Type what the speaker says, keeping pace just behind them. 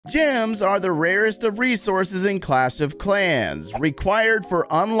Gems are the rarest of resources in Clash of Clans, required for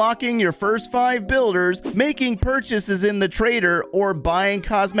unlocking your first 5 builders, making purchases in the trader, or buying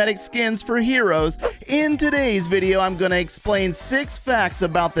cosmetic skins for heroes. In today's video, I'm going to explain 6 facts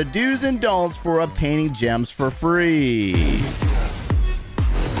about the do's and don'ts for obtaining gems for free.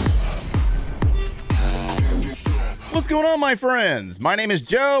 What's going on, my friends? My name is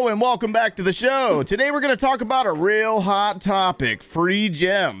Joe and welcome back to the show. Today we're going to talk about a real hot topic, free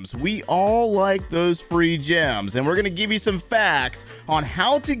gems. We all like those free gems, and we're going to give you some facts on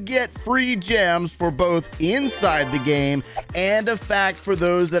how to get free gems for both inside the game and a fact for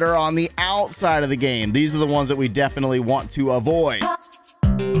those that are on the outside of the game. These are the ones that we definitely want to avoid.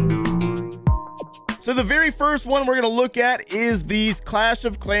 So the very first one we're going to look at is these Clash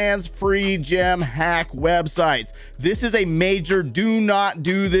of Clans free gem hack websites. This is a major do not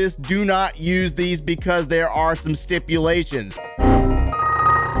do this, do not use these because there are some stipulations.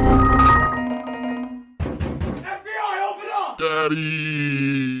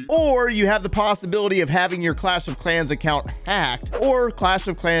 Daddy. Or you have the possibility of having your Clash of Clans account hacked, or Clash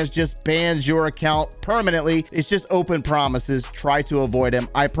of Clans just bans your account permanently. It's just open promises. Try to avoid them.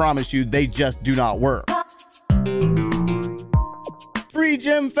 I promise you, they just do not work. Free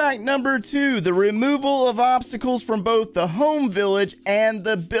gem fact number 2, the removal of obstacles from both the home village and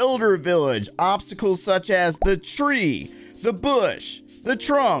the builder village. Obstacles such as the tree, the bush, the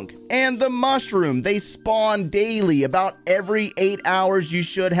trunk, and the mushroom. They spawn daily. About every 8 hours, you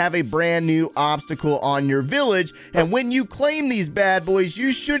should have a brand new obstacle on your village. And when you claim these bad boys,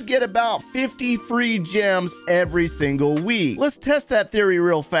 you should get about 50 free gems every single week. Let's test that theory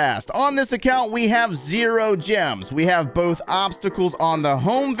real fast. On this account, we have 0 gems. We have both obstacles on the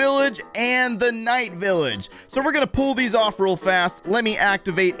home village and the night village. So we're gonna pull these off real fast. Let me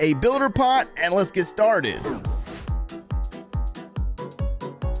activate a builder pot and let's get started.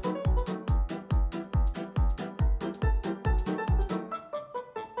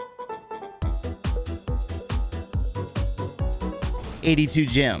 $82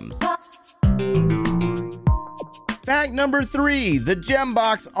 gems. Fact number 3, the gem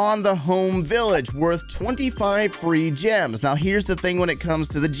box on the home village, worth 25 free gems. Now here's the thing when it comes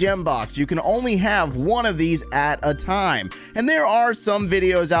to the gem box, you can only have one of these at a time. And there are some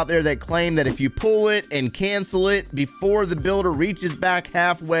videos out there that claim that if you pull it and cancel it before the builder reaches back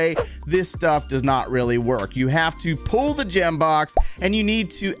halfway, this stuff does not really work. You have to pull the gem box and you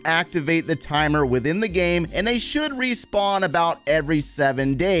need to activate the timer within the game, and they should respawn about every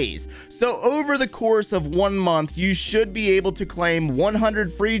 7 days. So over the course of 1 month, you should be able to claim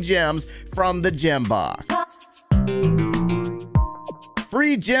 100 free gems from the gem box.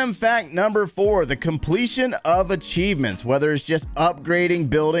 Free gem fact number 4, the completion of achievements, whether it's just upgrading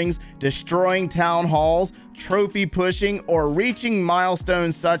buildings, destroying town halls, trophy pushing, or reaching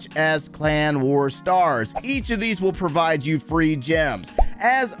milestones such as Clan War Stars. Each of these will provide you free gems.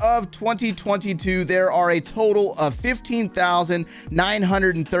 As of 2022, there are a total of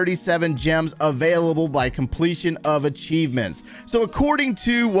 15,937 gems available by completion of achievements. So according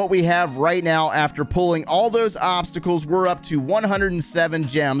to what we have right now, after pulling all those obstacles, we're up to 107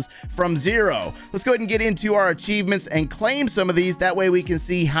 gems from 0. Let's go ahead and get into our achievements and claim some of these. That way we can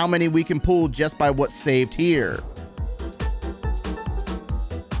see how many we can pull just by what's saved here.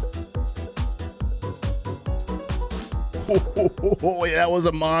 Oh, that was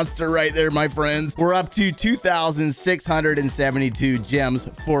a monster right there, my friends. We're up to 2,672 gems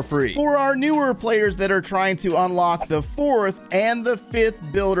for free. For our newer players that are trying to unlock the 4th and the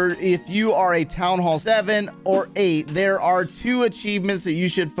 5th builder, if you are a Town Hall 7 or 8, there are 2 achievements that you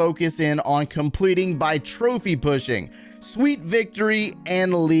should focus in on completing by trophy pushing: Sweet Victory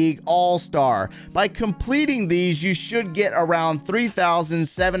and League All-Star. By completing these, you should get around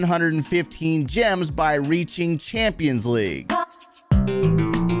 3,715 gems by reaching Champions League.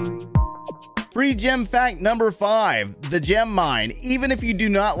 Free gem fact number 5, the gem mine. Even if you do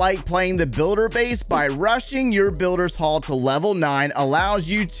not like playing the builder base, by rushing your builder's hall to level 9 allows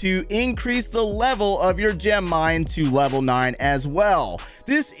you to increase the level of your gem mine to level 9 as well.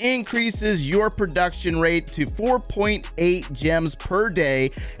 This increases your production rate to 4.8 gems per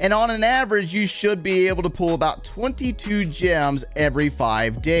day, and on an average you should be able to pull about 22 gems every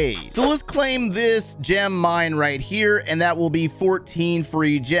 5 days. So let's claim this gem mine right here, and that will be 14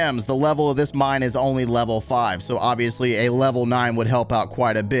 free gems. The level of this mine is only level 5, so obviously a level 9 would help out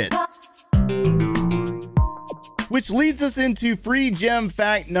quite a bit. Which leads us into free gem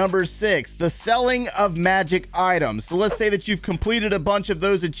fact number 6, the selling of magic items. So let's say that you've completed a bunch of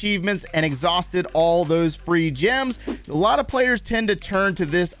those achievements and exhausted all those free gems. A lot of players tend to turn to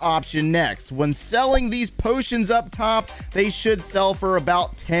this option next. When selling these potions up top, they should sell for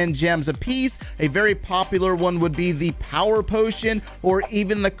about 10 gems a piece. A very popular one would be the power potion or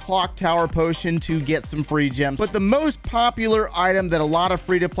even the clock tower potion to get some free gems. But the most popular item that a lot of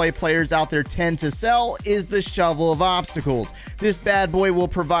free-to-play players out there tend to sell is the shovel of obstacles. This bad boy will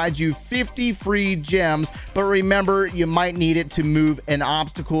provide you 50 free gems, but remember, you might need it to move an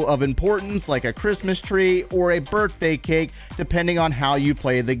obstacle of importance like a Christmas tree or a birthday cake, depending on how you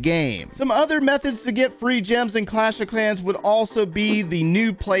play the game. Some other methods to get free gems in Clash of Clans would also be the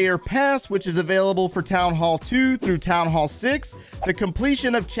new player pass, which is available for Town Hall 2 through Town Hall 6, the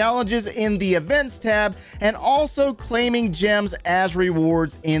completion of challenges in the events tab, and also claiming gems as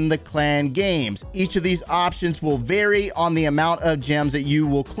rewards in the clan games. Each of these options will vary on the amount of gems that you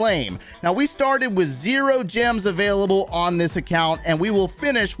will claim. Now, we started with 0 gems available on this account, and we will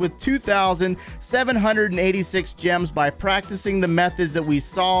finish with 2,786 gems by practicing the methods that we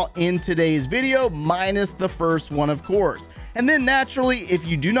saw in today's video, minus the first one, of course. And then naturally, if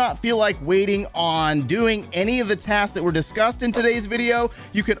you do not feel like waiting on doing any of the tasks that were discussed in today's video,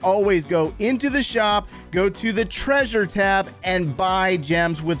 you can always go into the shop, go to the treasure tab, and buy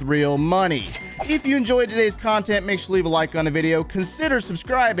gems with real money. If you enjoyed today's content, make sure to leave a like on the video, consider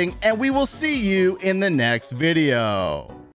subscribing, and we will see you in the next video.